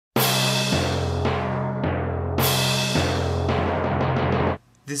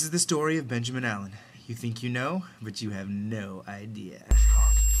This is the story of Benjamin Allen. You think you know, but you have no idea.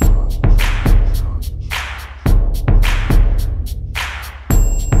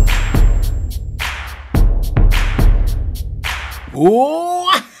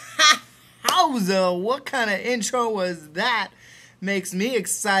 Oh, howza! What kind of intro was that? Makes me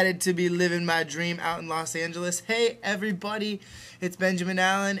excited to be living my dream out in Los Angeles. Hey everybody, it's Benjamin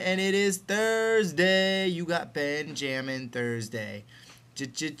Allen and it is Thursday. You got Ben Jammin' Thursday.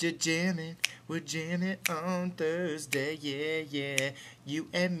 Jammin', we're jamming on Thursday, yeah. You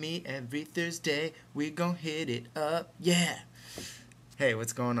and me every Thursday, we gon' hit it up, yeah. Hey,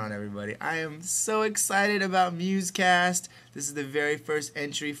 what's going on everybody? I am so excited about Musecast. This is the very first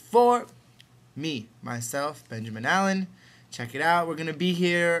entry for me, myself, Benjamin Allen. Check it out. We're going to be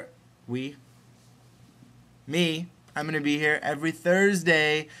here. I'm going to be here every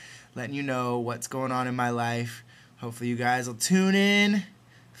Thursday letting you know what's going on in my life. Hopefully you guys will tune in,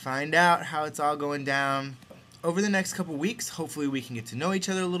 find out how it's all going down. Over the next couple weeks, hopefully we can get to know each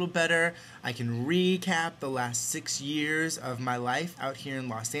other a little better. I can recap the last 6 years of my life out here in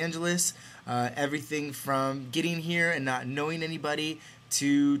Los Angeles. Everything from getting here and not knowing anybody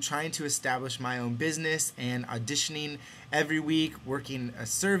to trying to establish my own business and auditioning every week, working a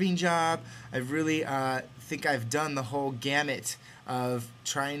serving job. I really think I've done the whole gamut of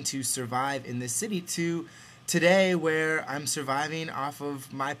trying to survive in this city to today where I'm surviving off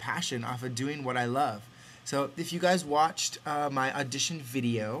of my passion, off of doing what I love. So if you guys watched my audition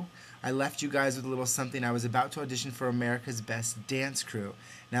video, I left you guys with a little something. I was about to audition for America's Best Dance Crew.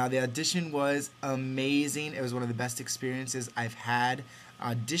 Now the audition was amazing. It was one of the best experiences I've had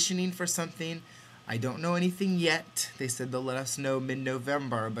auditioning for something. I don't know anything yet. They said they'll let us know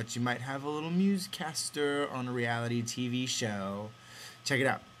mid-November, but you might have a little Musecast on a reality TV show. Check it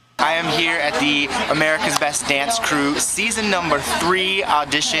out. I am here at the America's Best Dance Crew season number 3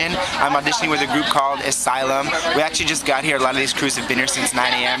 audition. I'm auditioning with a group called Asylum. We actually just got here. A lot of these crews have been here since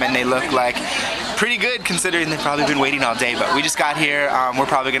 9 a.m. and they look like pretty good considering they've probably been waiting all day. But we just got here. We're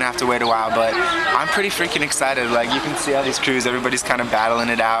probably gonna have to wait a while, but I'm pretty freaking excited. Like, you can see all these crews, everybody's kind of battling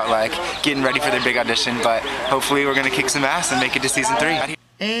it out, like getting ready for their big audition. But hopefully we're gonna kick some ass and make it to season 3.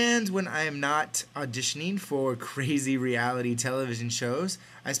 And when I am not auditioning for crazy reality television shows,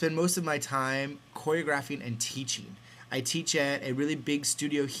 I spend most of my time choreographing and teaching. I teach at a really big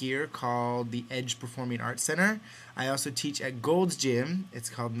studio here called the Edge Performing Arts Center. I also teach at Gold's Gym. It's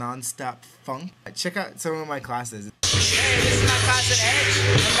called Nonstop Funk. Check out some of my classes. Hey, this is my class at Edge.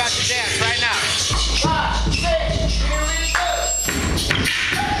 I'm about to dance right now. 5, 6, here we go.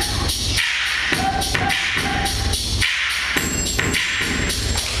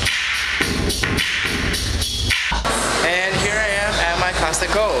 And here I am at my class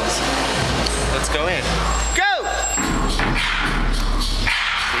at Gold's. Let's go in. Go!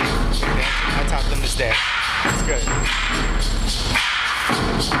 I taught them to stare. That's good.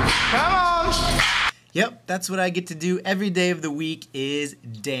 Come on! Yep, that's what I get to do every day of the week is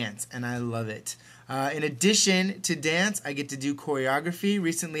dance, and I love it. In addition to dance, I get to do choreography.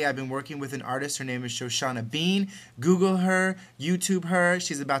 Recently, I've been working with an artist. Her name is Shoshana Bean. Google her, YouTube her.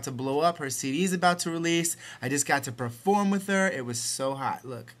 She's about to blow up. Her CD is about to release. I just got to perform with her. It was so hot.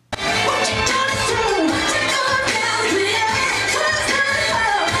 Look.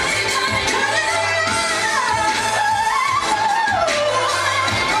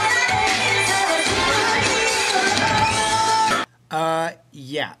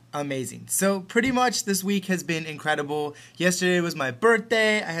 Yeah, amazing. So pretty much this week has been incredible. Yesterday was my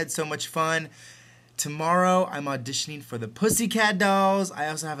birthday. I had so much fun. Tomorrow I'm auditioning for the Pussycat Dolls. I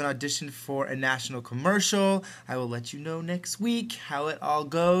also have an audition for a national commercial. I will let you know next week how it all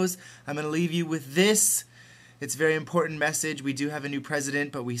goes. I'm going to leave you with this. It's a very important message. We do have a new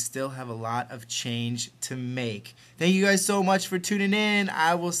president, but we still have a lot of change to make. Thank you guys so much for tuning in.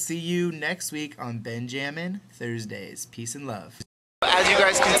 I will see you next week on Ben Jammin' Thursdays. Peace and love. As you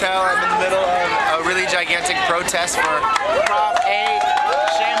guys can tell, I'm in the middle of a really gigantic protest for Prop 8.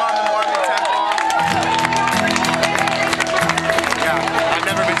 Shame on the Mormon Temple. Yeah, I've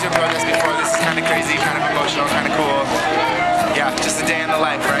never been to a protest before. This is kind of crazy, kind of emotional, kind of cool. Yeah, just a day in the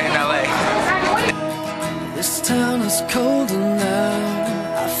life, right, in LA. This town is colder now.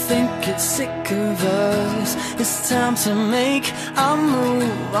 I think it's sick of us. It's time to make a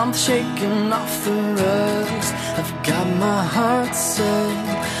move. I'm shaking off the rust. I've got my heart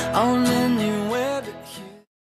set on any